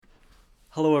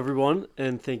Hello, everyone,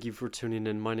 and thank you for tuning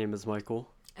in. My name is Michael,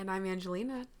 And I'm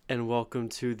Angelina. and welcome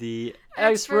to the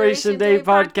Expiration Expiration Day Day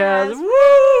podcast.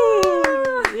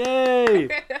 podcast. Woo! Yay!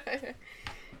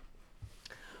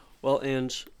 Well,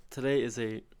 Ange, today is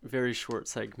a very short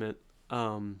segment,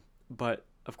 but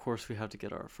of course we have to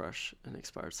get our fresh and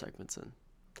expired segments in.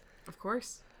 Of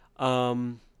course.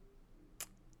 So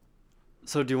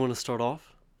do you want to start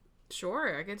off?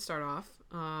 Sure, I could start off.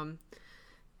 We'll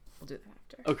do that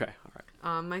after. Okay, all right.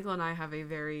 Michael and I have a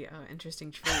very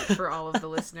interesting treat for all of the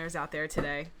listeners out there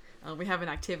today. We have an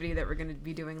activity that we're going to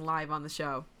be doing live on the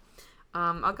show.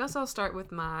 I guess I'll start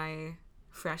with my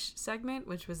fresh segment,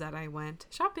 which was that I went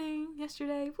shopping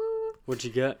yesterday. Woo! What'd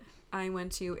you get? I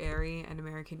went to Aerie and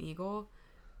American Eagle.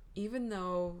 Even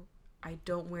though I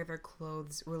don't wear their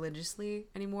clothes religiously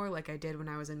anymore, like I did when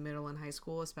I was in middle and high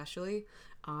school, especially.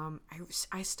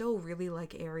 I still really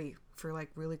like Aerie for like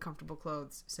really comfortable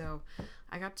clothes. So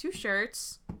I got 2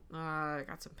 shirts, I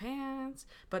got some pants,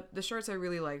 but the shirts I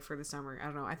really like for the summer. I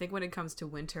don't know. I think when it comes to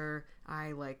winter,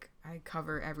 I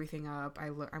cover everything up.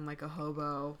 I'm like a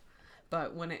hobo,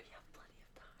 but when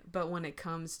it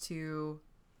comes to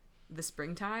the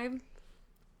springtime,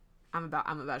 I'm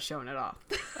about showing it off.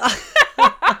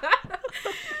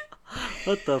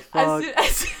 What the fuck?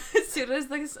 As soon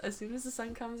as the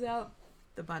sun comes out,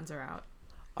 the buns are out.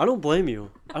 I don't blame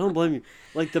you.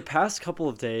 Like, the past couple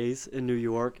of days in New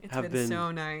York have been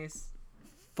so nice.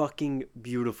 Fucking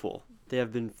beautiful. They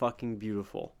have been fucking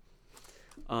beautiful.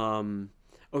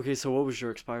 Okay, so what was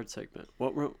your expired segment?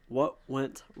 What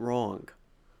went wrong?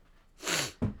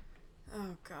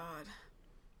 Oh, God.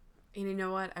 And you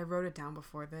know what? I wrote it down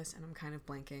before this, and I'm kind of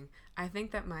blanking. I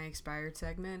think that my expired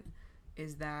segment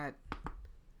is that...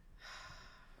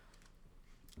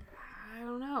 I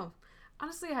don't know.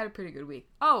 Honestly, I had a pretty good week.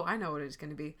 Oh, I know what it's going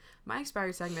to be. My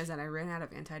expired segment is that I ran out of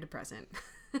antidepressant.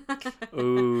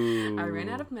 Ooh. I ran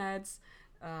out of meds,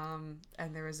 and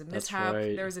there was a mishap. That's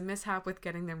right. There was a mishap with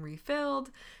getting them refilled,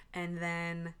 and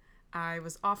then I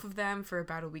was off of them for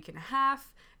about a week and a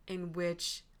half, in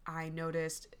which I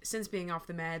noticed, since being off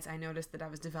the meds, I noticed that I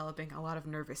was developing a lot of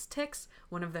nervous tics,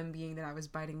 one of them being that I was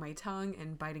biting my tongue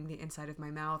and biting the inside of my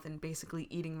mouth and basically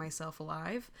eating myself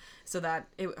alive, so that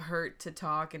it hurt to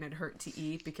talk and it hurt to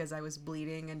eat because I was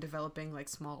bleeding and developing like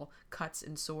small cuts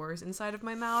and sores inside of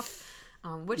my mouth,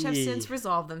 which have since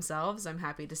resolved themselves, I'm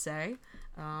happy to say,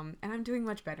 and I'm doing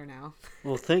much better now.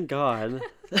 Well, thank God.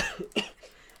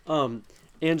 Ange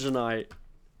and I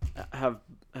have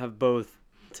both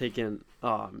taken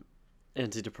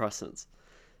antidepressants,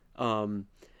 and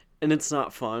it's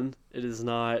not fun. It is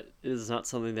not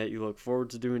something that you look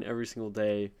forward to doing every single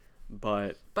day,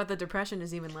 but the depression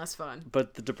is even less fun.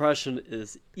 But the depression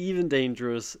is even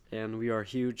dangerous, and we are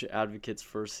huge advocates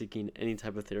for seeking any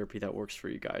type of therapy that works for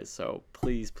you guys. So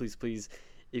please, if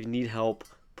you need help,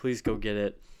 please go get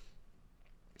it.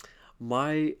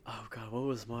 I'll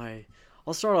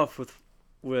start off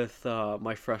with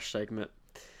my fresh segment.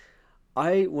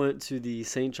 I went to the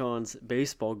St. John's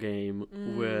baseball game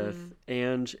with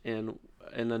Ange and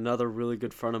another really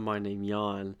good friend of mine named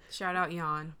Jan. Shout out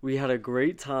Jan. We had a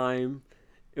great time.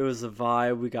 It was a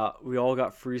vibe. We all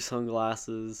got free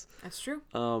sunglasses. That's true.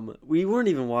 We weren't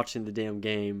even watching the damn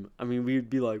game. I mean, we'd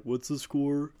be like, "What's the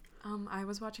score?" I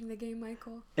was watching the game,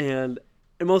 Michael. And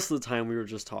most of the time we were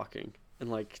just talking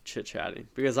and like chit-chatting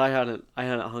because I hadn't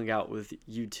hung out with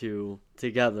you two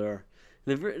together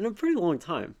in a pretty long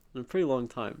time.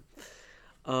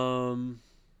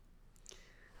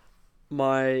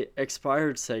 My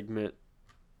expired segment,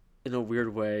 in a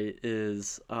weird way,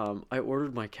 is I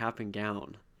ordered my cap and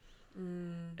gown,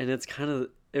 and it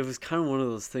was kind of one of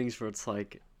those things where it's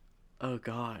like, oh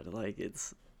God,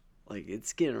 it's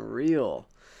getting real.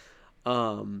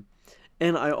 And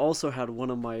I also had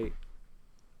one of my,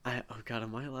 oh God,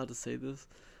 am I allowed to say this?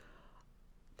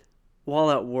 While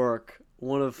at work,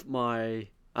 one of my,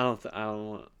 I don't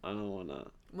want to.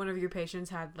 One of your patients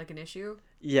had like an issue?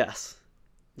 Yes.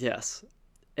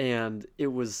 And it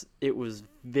was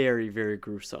very, very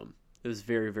gruesome. It was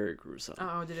very, very gruesome.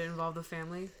 Oh, did it involve the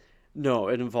family? No,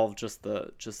 it involved just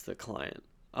the client.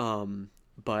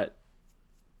 But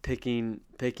picking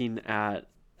at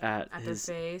his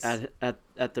their face?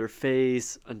 at their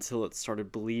face until it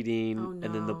started bleeding. Oh, no.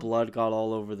 And then the blood got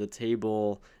all over the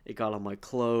table. It got on my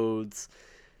clothes.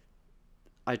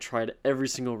 I tried every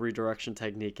single redirection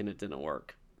technique and it didn't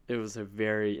work. It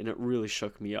really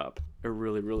shook me up. It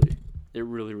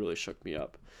really shook me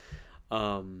up.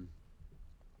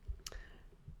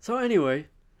 So anyway,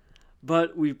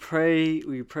 but we pray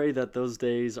that those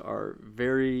days are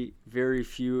very, very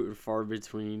few and far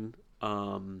between.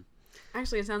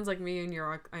 Actually, it sounds like me and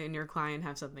your client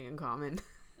have something in common.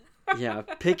 Yeah,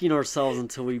 picking ourselves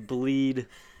until we bleed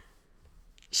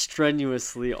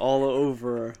strenuously all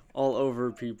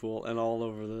over people and all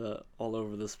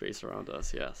over the space around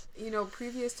us. Yes.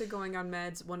 Previous to going on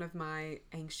meds, one of my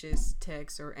anxious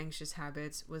tics or anxious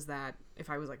habits was that if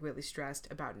I was like really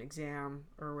stressed about an exam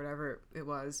or whatever it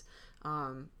was,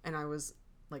 and I was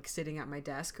like sitting at my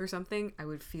desk or something, I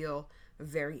would feel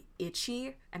very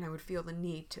itchy, and I would feel the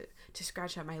need to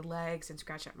scratch at my legs and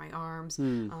scratch at my arms,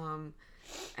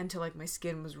 until like my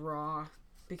skin was raw,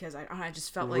 because I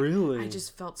just felt like Really? I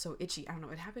just felt so itchy. I don't know.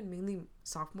 It happened mainly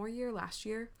sophomore year last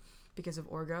year because of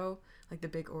orgo, like the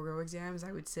big orgo exams.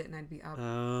 I would sit and I'd be up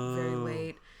very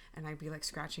late, and I'd be like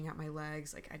scratching at my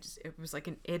legs. Like it was like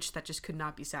an itch that just could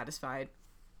not be satisfied.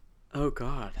 Oh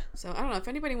God. So I don't know, if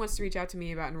anybody wants to reach out to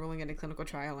me about enrolling in a clinical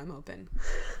trial, I'm open.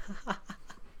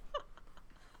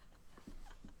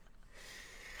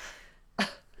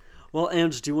 Well,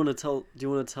 Ange, do you want to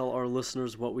tell our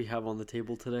listeners what we have on the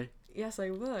table today? Yes, I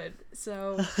would.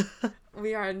 So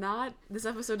we are not. This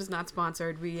episode is not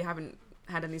sponsored. We haven't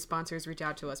had any sponsors reach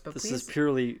out to us, but this please. Is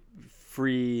purely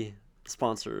free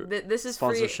sponsor. This is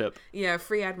sponsorship.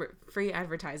 Free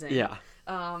advertising. Yeah.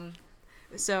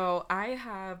 So I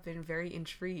have been very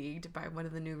intrigued by one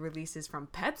of the new releases from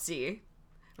Pepsi,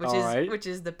 which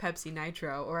is the Pepsi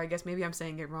Nitro, or I guess maybe I'm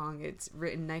saying it wrong. It's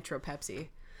written Nitro Pepsi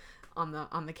on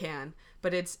the can,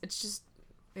 but it's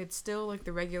still like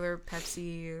the regular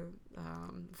Pepsi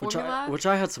formula, which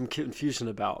I had some confusion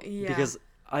about, because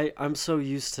I'm so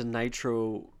used to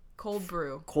Nitro cold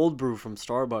brew from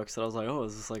Starbucks that I was like, oh,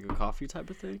 is this like a coffee type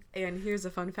of thing? And here's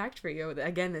a fun fact for you.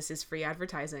 Again, this is free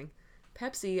advertising.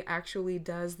 Pepsi actually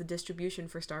does the distribution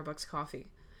for Starbucks coffee.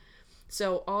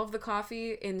 So all of the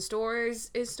coffee in stores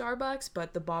is Starbucks,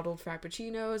 but the bottled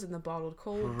Frappuccinos and the bottled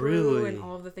cold brew and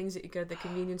all of the things that you get at the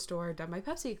convenience store are done by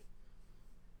Pepsi.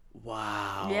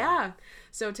 Wow. Yeah.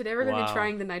 So today we're going to be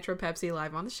trying the Nitro Pepsi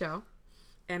live on the show.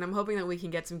 And I'm hoping that we can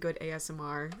get some good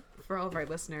ASMR for all of our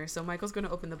listeners. So Michael's going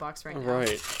to open the box right now.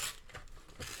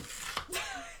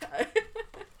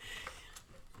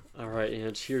 All right,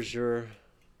 and here's your...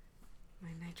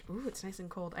 My Nitro... Ooh, it's nice and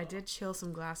cold. I did chill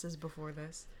some glasses before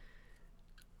this.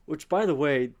 Which, by the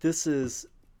way, this is...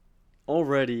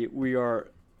 Already, we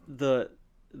are... The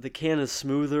can is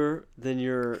smoother than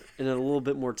and a little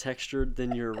bit more textured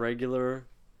than your regular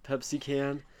Pepsi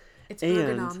can. It's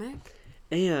ergonomic.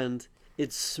 And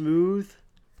it's smooth,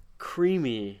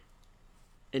 creamy,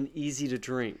 and easy to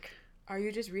drink. Are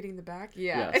you just reading the back?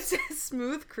 Yeah. Yes. It says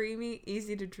smooth, creamy,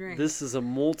 easy to drink. This is a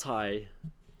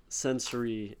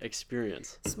multi-sensory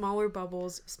experience. Smaller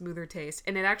bubbles, smoother taste.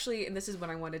 And and this is what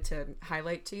I wanted to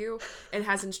highlight to you, it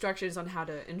has instructions on how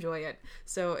to enjoy it.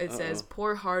 So it says,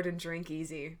 pour hard and drink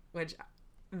easy, which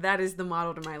that is the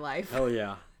motto to my life. Hell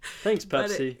yeah. Thanks,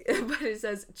 Pepsi. But it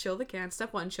says, chill the can.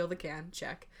 Step 1, chill the can.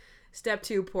 Check. Step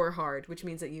 2, pour hard, which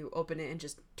means that you open it and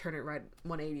just turn it right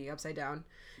 180 upside down.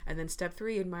 And then step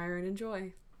 3, admire and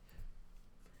enjoy.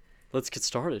 Let's get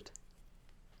started.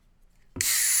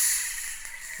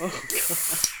 Oh,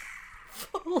 God.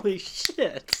 Holy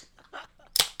shit.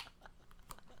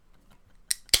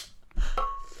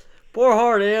 Pour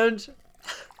hard, Ange.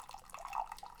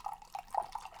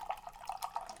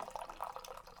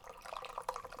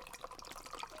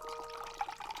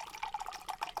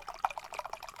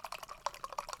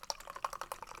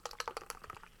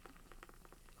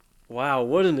 Wow,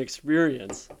 what an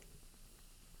experience.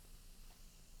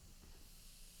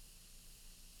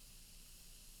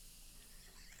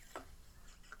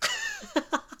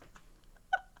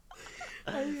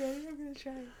 Are you ready? I'm going to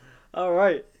try. All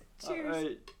right. Cheers. All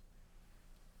right.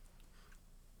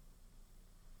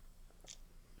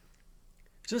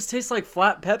 Just tastes like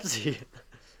flat Pepsi.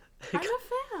 I'm a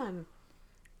fan.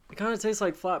 It kind of tastes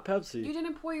like flat Pepsi. You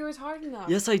didn't pour yours hard enough.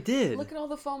 Yes, I did. Look at all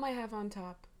the foam I have on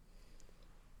top.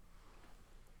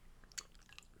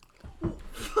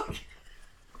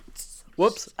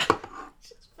 Whoops.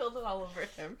 Just spilled it all over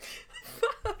him.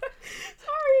 Sorry.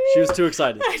 She was too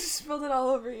excited. I just spilled it all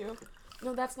over you.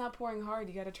 No, that's not pouring hard.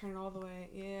 You got to turn it all the way.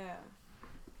 Yeah.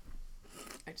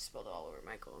 I just spilled it all over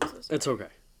Michael. I'm so sorry. It's okay.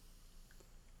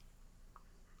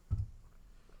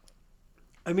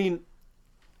 I mean,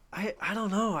 I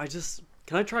don't know.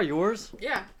 Can I try yours?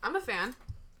 Yeah, I'm a fan.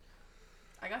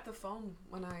 I got the foam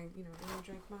when I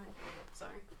drank mine.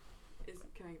 Sorry.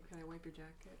 Can I wipe your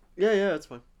jacket? Yeah, it's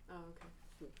fine. Oh, okay.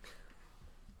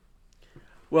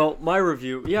 Well, my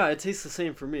review, it tastes the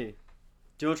same for me.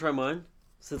 Do you want to try mine?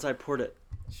 Since I poured it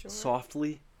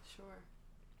softly. Sure.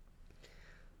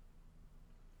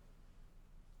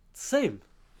 Same.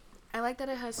 I like that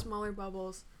it has smaller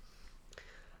bubbles.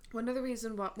 One of the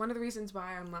reasons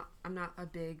why I'm not a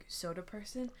big soda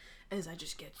person is I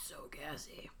just get so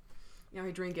gassy. You know,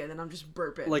 I drink it and I'm just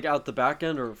burping. Like out the back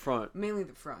end or front? Mainly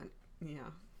the front.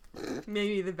 Yeah.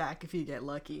 Maybe the back if you get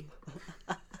lucky.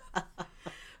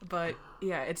 But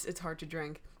yeah, it's hard to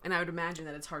drink. And I would imagine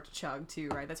that it's hard to chug too,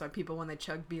 right? That's why people, when they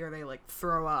chug beer, they like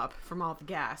throw up from all the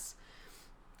gas.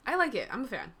 I like it. I'm a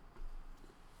fan.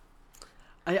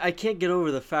 I can't get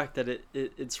over the fact that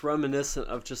it's reminiscent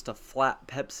of just a flat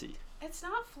Pepsi. It's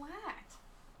not flat.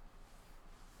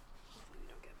 Hopefully we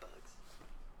don't get bugs.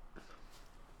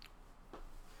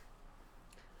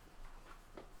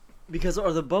 Because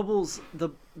are the bubbles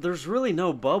there's really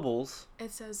no bubbles.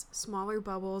 It says smaller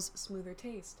bubbles, smoother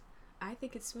taste. I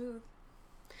think it's smooth.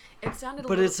 It sounded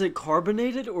But is it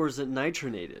carbonated or is it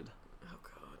nitronated? Oh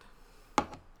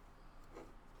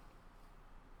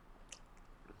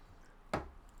god.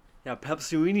 Yeah,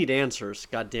 Pepsi, we need answers.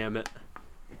 God damn it.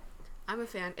 I'm a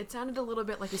fan. It sounded a little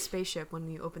bit like a spaceship when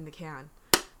you opened the can.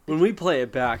 When we play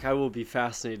it back, I will be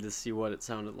fascinated to see what it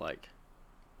sounded like.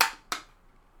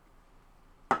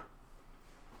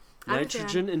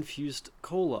 Nitrogen-infused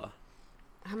cola.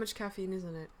 How much caffeine is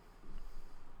in it?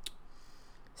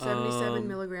 77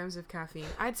 milligrams of caffeine.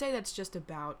 I'd say that's just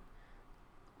about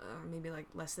maybe like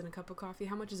less than a cup of coffee.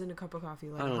 How much is in a cup of coffee?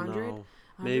 Like 100? 100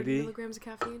 maybe. milligrams of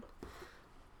caffeine?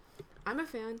 I'm a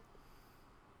fan.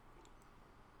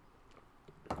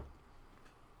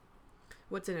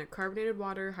 What's in it? Carbonated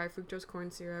water, high fructose corn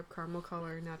syrup, caramel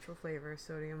color, natural flavor,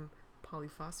 sodium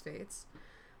polyphosphates,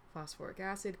 phosphoric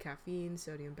acid, caffeine,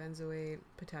 sodium benzoate,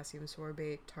 potassium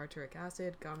sorbate, tartaric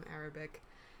acid, gum arabic.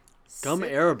 Gum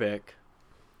arabic?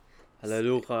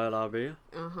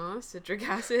 Citric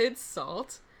acid,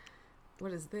 salt.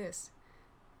 What is this?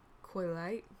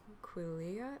 Quilea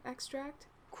extract?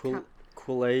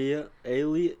 Quilea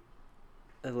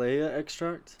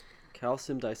extract?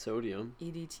 Calcium disodium.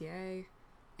 EDTA.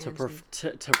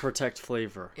 To protect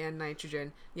flavor. And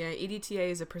nitrogen. Yeah, EDTA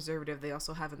is a preservative they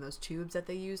also have in those tubes that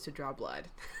they use to draw blood.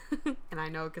 And I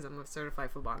know because I'm a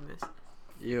certified phlebotomist.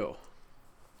 Ew.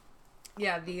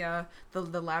 Yeah, the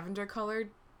lavender colored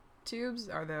tubes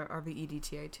are the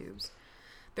EDTA tubes.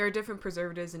 There are different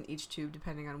preservatives in each tube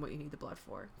depending on what you need the blood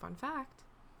for. Fun fact.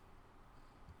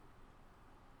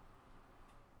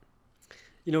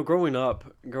 You know, growing up,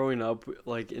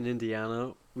 like in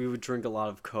Indiana, we would drink a lot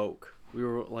of Coke. We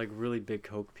were like really big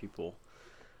Coke people.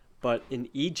 But in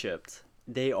Egypt,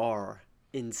 they are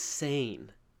insanely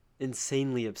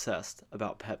obsessed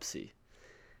about Pepsi.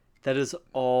 That is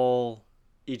all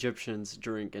Egyptians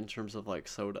drink in terms of like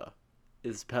soda,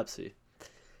 is Pepsi.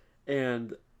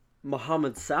 And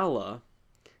Mohamed Salah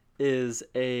is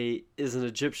an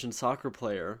Egyptian soccer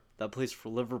player that plays for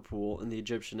Liverpool in the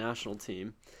Egyptian national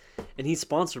team. And he's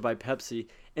sponsored by Pepsi,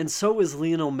 and so is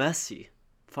Lionel Messi.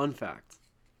 Fun fact.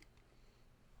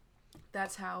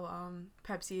 That's how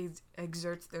Pepsi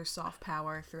exerts their soft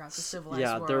power throughout the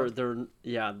civilized world.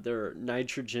 They're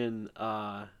nitrogen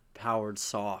powered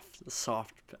soft.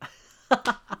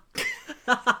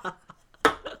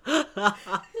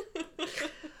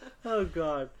 Oh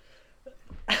god.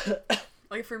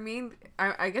 Like for me,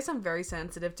 I guess I'm very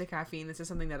sensitive to caffeine. This is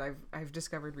something that I've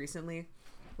discovered recently.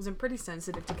 I'm pretty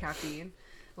sensitive to caffeine.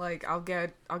 Like I'll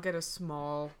get a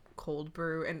small cold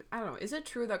brew, and I don't know, is it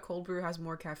true that cold brew has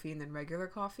more caffeine than regular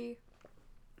coffee?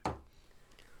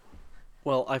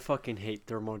 Well, I fucking hate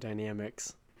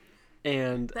thermodynamics.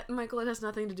 And that, Michael, it has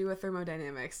nothing to do with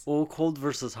thermodynamics. Well, cold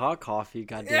versus hot coffee,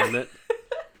 goddammit.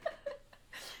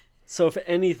 So if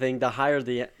anything, the higher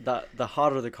the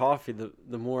hotter the coffee,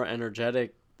 the more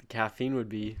energetic the caffeine would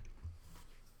be.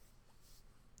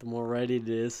 The more ready it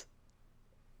is.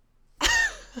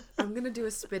 I'm gonna do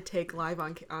a spit take live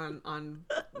on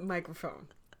microphone,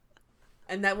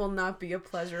 and that will not be a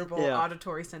pleasurable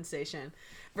auditory sensation,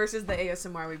 versus the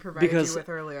ASMR we provided you with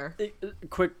earlier.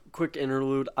 Quick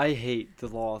interlude. I hate the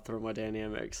law of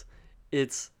thermodynamics.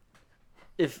 It's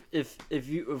if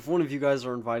one of you guys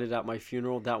are invited at my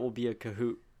funeral, that will be a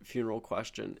Kahoot funeral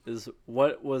question. Is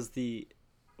what was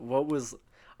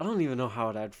I don't even know how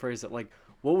I'd phrase it. Like,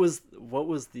 what was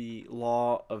a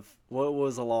law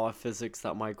of physics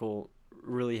that Michael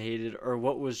really hated, or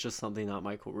what was just something that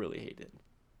Michael really hated?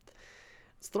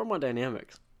 It's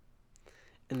thermodynamics.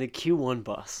 And the Q1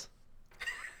 bus.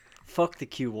 Fuck the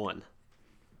Q1.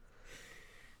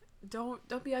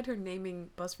 Don't be out here naming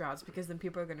bus routes, because then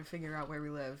people are going to figure out where we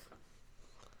live.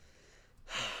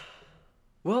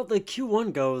 Well, the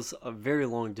Q1 goes a very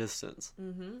long distance.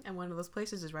 Mm-hmm. And one of those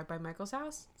places is right by Michael's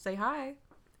house. Say hi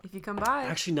if you come by.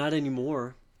 Actually, not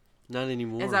anymore.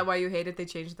 Is that why you hate it? They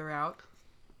changed the route?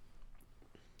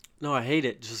 No, I hate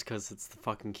it just because it's the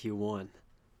fucking Q1.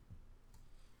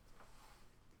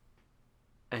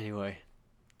 Anyway,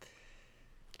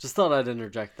 just thought I'd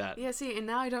interject that. Yeah, see, and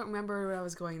now I don't remember what I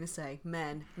was going to say.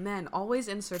 Men, always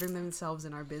inserting themselves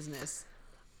in our business.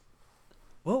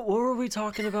 What were we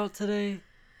talking about today?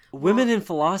 Women in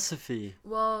philosophy.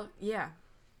 Well, yeah.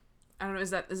 I don't know,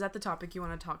 is that the topic you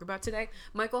want to talk about today?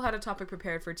 Michael had a topic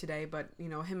prepared for today, but,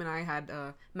 him and I had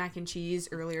mac and cheese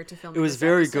earlier to film. It was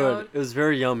very good. It was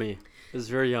very yummy.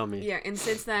 Yeah, and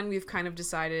since then, we've kind of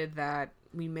decided that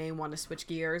we may want to switch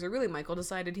gears, or really Michael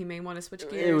decided he may want to switch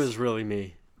gears. It was really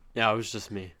me. Yeah, it was just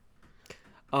me.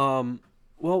 Well,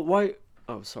 why...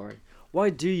 Oh, sorry. Why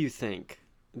do you think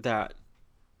that...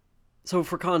 So,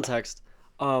 for context,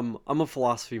 I'm a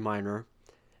philosophy minor,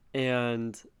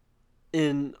 and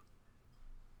in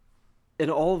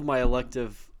all of my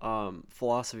elective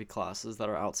philosophy classes that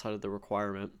are outside of the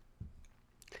requirement,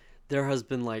 there has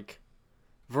been,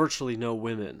 virtually no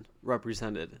women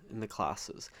represented in the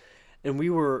classes.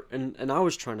 And I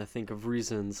was trying to think of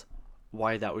reasons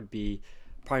why that would be.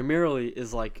 Primarily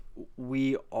is,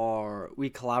 we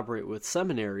collaborate with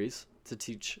seminaries to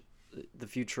teach the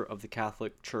future of the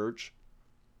Catholic Church.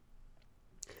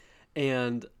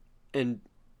 And in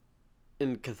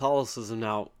Catholicism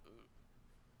now,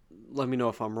 let me know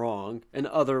if I'm wrong, and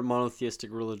other monotheistic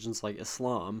religions like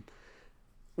Islam,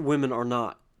 women are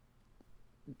not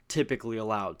typically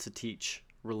allowed to teach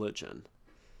religion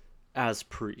as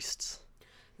priests.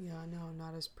 Yeah, no,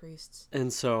 not as priests.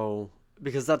 And so,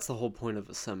 because that's the whole point of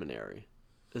a seminary,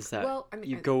 is that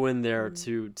you go in there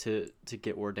to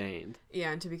get ordained.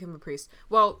 Yeah, and to become a priest.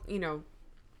 Well,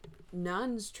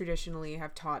 nuns traditionally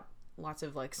have taught lots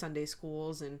of Sunday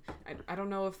schools, and I don't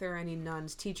know if there are any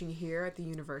nuns teaching here at the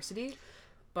university,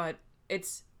 but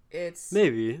it's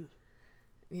maybe.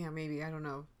 Yeah, maybe, I don't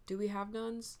know. Do we have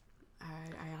nuns? I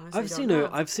I've honestly don't know.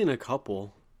 I've seen a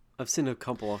couple. I've seen a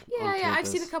couple on campus. I've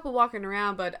seen a couple walking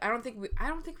around, but I don't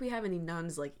think we have any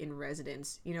nuns in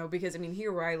residence, because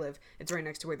here where I live, it's right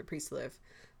next to where the priests live.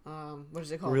 What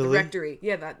is it called? Really? The rectory.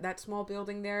 Yeah, that small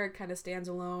building there, it kind of stands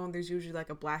alone. There's usually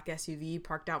a black SUV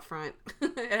parked out front.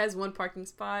 It has one parking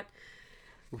spot.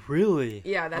 Really?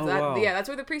 Yeah, Wow. Yeah, that's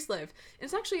where the priests live.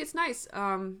 And it's nice.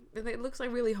 It looks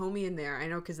really homey in there. I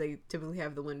know because they typically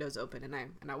have the windows open, and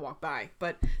I walk by.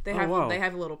 But they have wow. they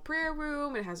have a little prayer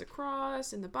room. It has a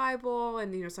cross and the Bible,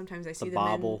 and sometimes I see The them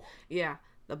Bible.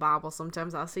 the Bible.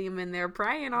 Sometimes I'll see them in there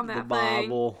praying on that The thing.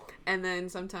 Bible. And then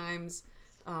sometimes,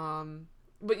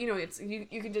 but it's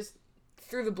you can just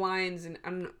through the blinds, and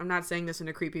I'm not saying this in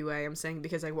a creepy way. I'm saying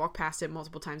because I walk past it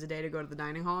multiple times a day to go to the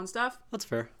dining hall and stuff. That's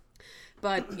fair.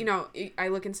 But, I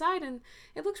look inside and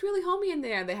it looks really homey in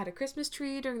there. They had a Christmas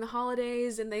tree during the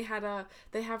holidays, and they have a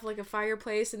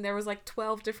fireplace, and there was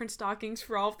 12 different stockings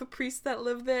for all of the priests that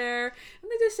live there.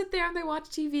 And they just sit there and they watch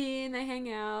TV and they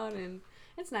hang out, and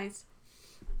it's nice.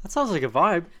 That sounds like a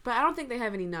vibe. But I don't think they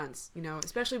have any nuns,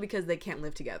 especially because they can't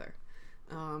live together.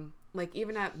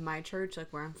 Even at my church,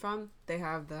 where I'm from, they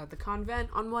have the convent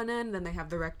on one end, then they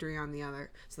have the rectory on the other.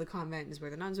 So the convent is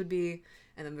where the nuns would be,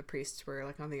 and then the priests were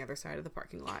on the other side of the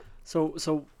parking lot.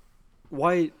 So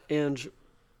why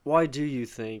do you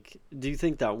think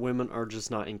that women are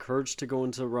just not encouraged to go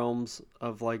into realms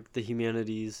of the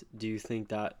humanities? Do you think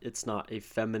that it's not a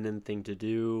feminine thing to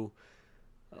do?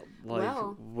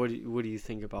 What do you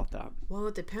think about that? Well,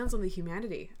 it depends on the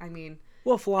humanity.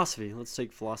 Philosophy. Let's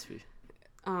take philosophy.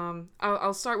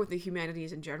 I'll start with the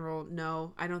humanities in general.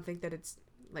 No, I don't think that it's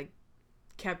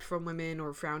kept from women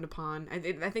or frowned upon. I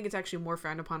think it's actually more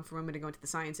frowned upon for women to go into the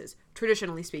sciences,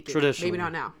 traditionally speaking. Maybe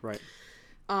not now. Right.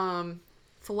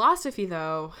 Philosophy,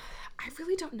 though, I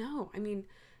really don't know.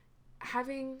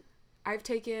 I've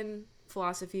taken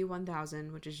Philosophy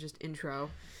 1000, which is just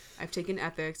intro. I've taken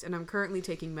ethics, and I'm currently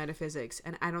taking metaphysics,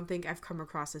 and I don't think I've come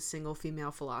across a single female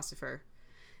philosopher.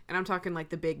 And I'm talking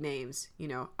the big names,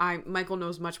 Michael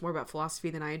knows much more about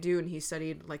philosophy than I do, and he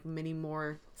studied many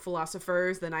more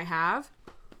philosophers than I have.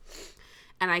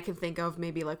 And I can think of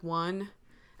maybe one,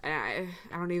 I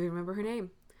don't even remember her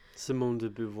name. Simone de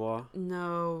Beauvoir.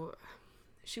 No,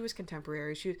 she was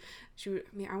contemporary. She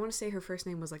I want to say her first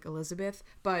name was Elizabeth,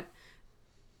 but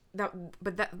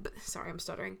sorry, I'm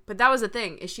stuttering. But that was the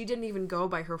thing, is she didn't even go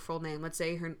by her full name. Let's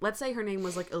say her name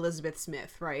was Elizabeth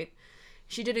Smith, right?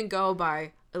 She didn't go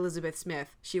by Elizabeth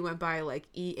Smith. She went by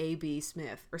E.A.B.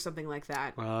 Smith or something like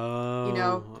that.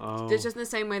 Oh. It's just in the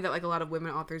same way that a lot of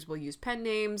women authors will use pen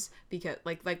names, because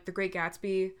like The Great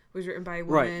Gatsby was written by a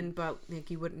woman, right. But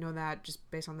you wouldn't know that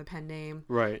just based on the pen name.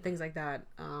 Right. Things like that.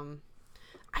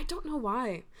 I don't know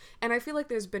why. And I feel like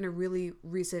there's been a really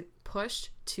recent push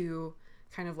to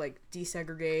kind of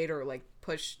desegregate or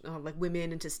push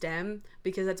women into STEM,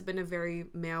 because that's been a very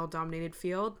male dominated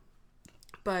field.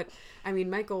 But I mean,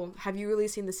 Michael, have you really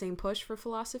seen the same push for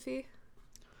philosophy?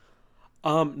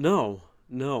 No.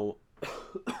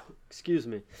 Excuse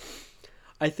me.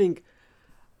 I think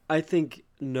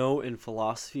no in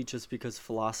philosophy, just because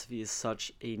philosophy is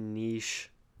such a niche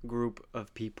group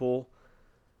of people.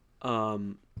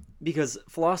 Because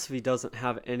philosophy doesn't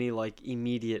have any like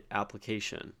immediate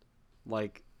application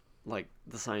like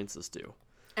the sciences do.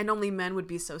 And only men would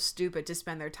be so stupid to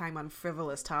spend their time on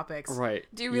frivolous topics. Right.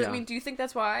 Do you really do you think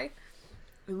that's why?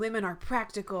 Women are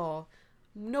practical.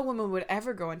 No woman would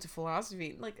ever go into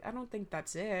philosophy. Like, I don't think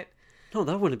that's it. No,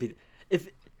 that wouldn't be.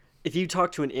 If you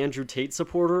talk to an Andrew Tate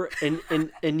supporter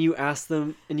and you ask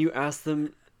them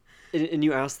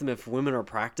if women are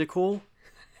practical,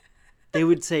 they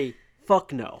would say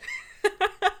fuck no.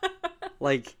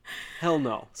 Like, hell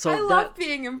no. So I love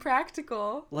being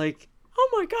impractical. Like, oh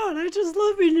my god, I just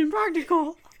love being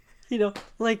impractical.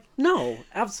 Like, no,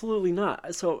 absolutely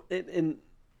not. So I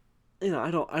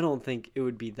don't think it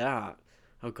would be that.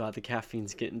 Oh god, the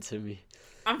caffeine's getting to me.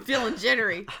 I'm feeling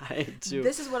jittery. I do.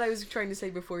 This is what I was trying to say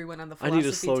before we went on the philosophy I need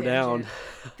to slow tangent. down.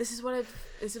 This is what I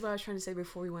was trying to say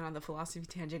before we went on the philosophy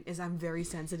tangent. Is I'm very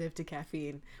sensitive to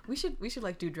caffeine. We should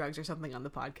like do drugs or something on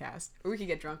the podcast, or we could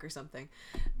get drunk or something.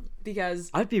 Because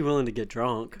I'd be willing to get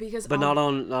drunk. But not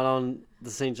on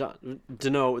the St. John.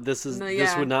 This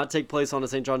would not take place on the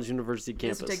St. John's University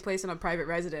campus. This would take place in a private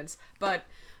residence. But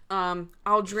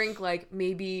I'll drink like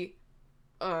maybe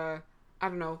I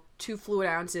don't know, 2 fluid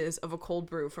ounces of a cold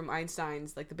brew from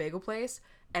Einstein's, like the bagel place,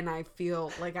 and I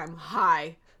feel like I'm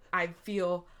high. I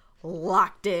feel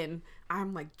locked in.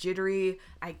 I'm like jittery.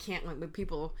 I can't, like, when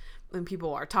people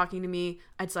are talking to me,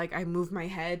 it's like I move my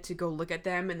head to go look at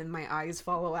them, and then my eyes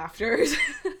follow after.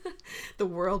 The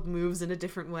world moves in a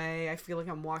different way. I feel like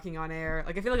I'm walking on air.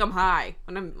 Like, I feel like I'm high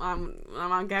when I'm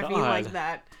on caffeine like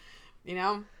that. You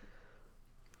know?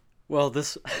 Well,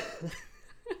 this...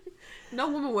 No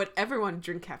woman would ever want to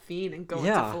drink caffeine and go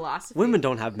into philosophy. Women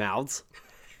don't have mouths.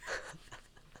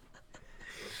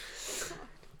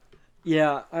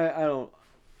 Yeah, I don't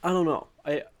know.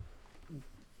 I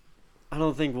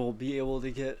don't think we'll be able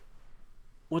to get.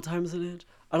 What time is it?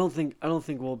 I don't think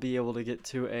we'll be able to get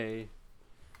to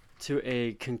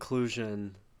a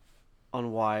conclusion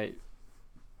on why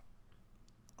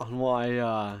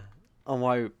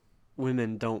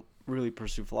women don't really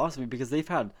pursue philosophy, because they've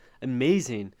had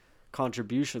amazing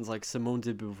contributions. Like Simone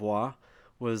de Beauvoir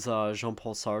was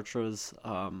Jean-Paul Sartre's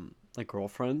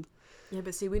girlfriend. Yeah,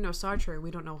 but see, we know Sartre, we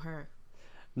don't know her.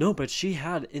 No, but she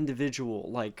had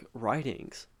individual like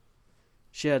writings.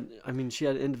 She had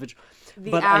individual.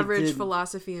 The average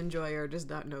philosophy enjoyer does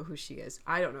not know who she is.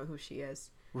 I don't know who she is.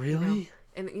 Really?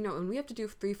 And and we have to do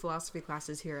 3 philosophy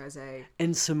classes here as a.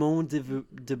 And Simone de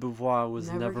Beauvoir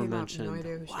was never mentioned. No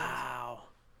idea who she is.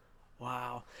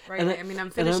 Wow. Right. I'm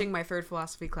finishing my 3rd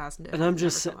philosophy class. And I'm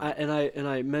just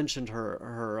I mentioned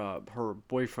her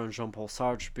boyfriend Jean-Paul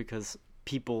Sartre because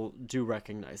people do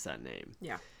recognize that name.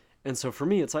 Yeah. And so for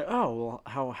me, it's like, oh, well,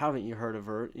 how haven't you heard of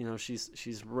her?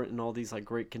 She's written all these like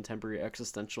great contemporary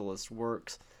existentialist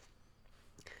works.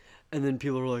 And then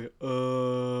people are like,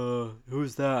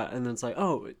 who's that? And then it's like,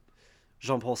 oh,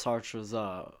 Jean-Paul Sartre's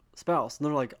spouse. And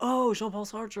they're like, oh, Jean-Paul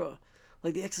Sartre,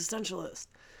 like the existentialist.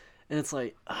 And it's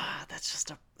like, that's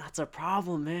a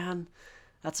problem, man.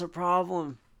 That's a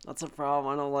problem. I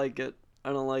don't like it.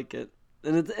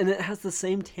 And it has the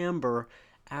same timbre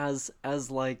as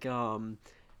the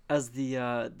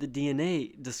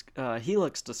DNA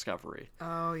helix discovery.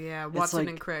 Oh yeah, Watson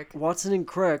and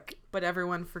Crick. But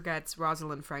everyone forgets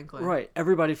Rosalind Franklin. Right,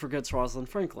 everybody forgets Rosalind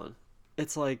Franklin.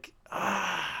 It's like,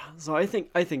 so I think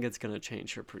it's gonna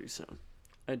change here pretty soon.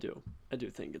 I do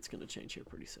think it's gonna change here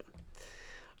pretty soon.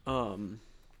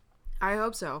 I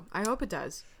hope so. I hope it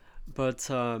does. But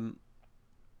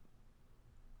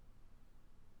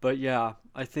yeah,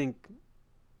 I think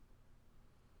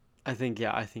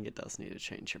it does need to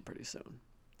change here pretty soon.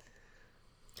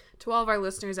 To all of our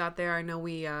listeners out there, I know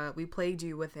we plagued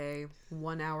you with a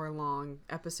 1-hour-long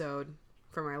episode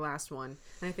from our last one,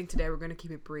 and I think today we're going to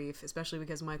keep it brief, especially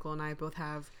because Michael and I both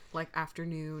have like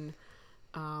afternoon,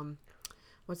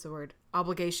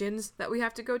 obligations that we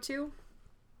have to go to.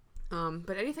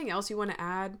 But anything else you want to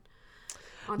add?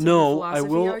 No, I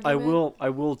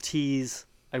will tease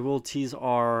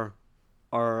our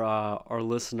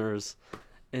listeners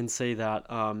and say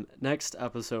that next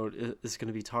episode is going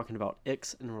to be talking about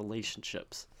icks and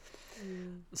relationships.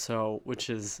 So, which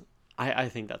is, I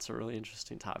think that's a really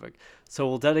interesting topic. So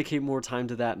we'll dedicate more time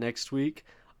to that next week.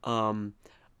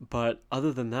 But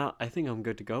other than that, I think I'm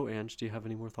good to go. Ange, do you have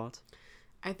any more thoughts?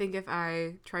 I think if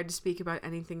I tried to speak about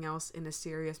anything else in a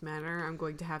serious manner, I'm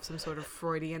going to have some sort of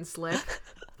Freudian slip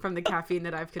from the caffeine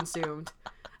that I've consumed.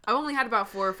 I've only had about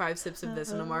 4 or 5 sips of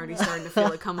this, and I'm already starting to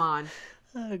feel it come on.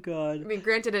 Oh God. I mean,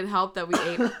 granted, it helped that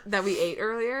we ate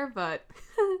earlier, but.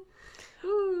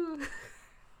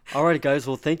 All right, guys.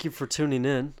 Well, thank you for tuning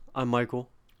in. I'm Michael.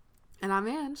 And I'm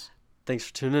Ange. Thanks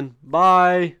for tuning in.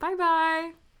 Bye.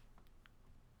 Bye-bye.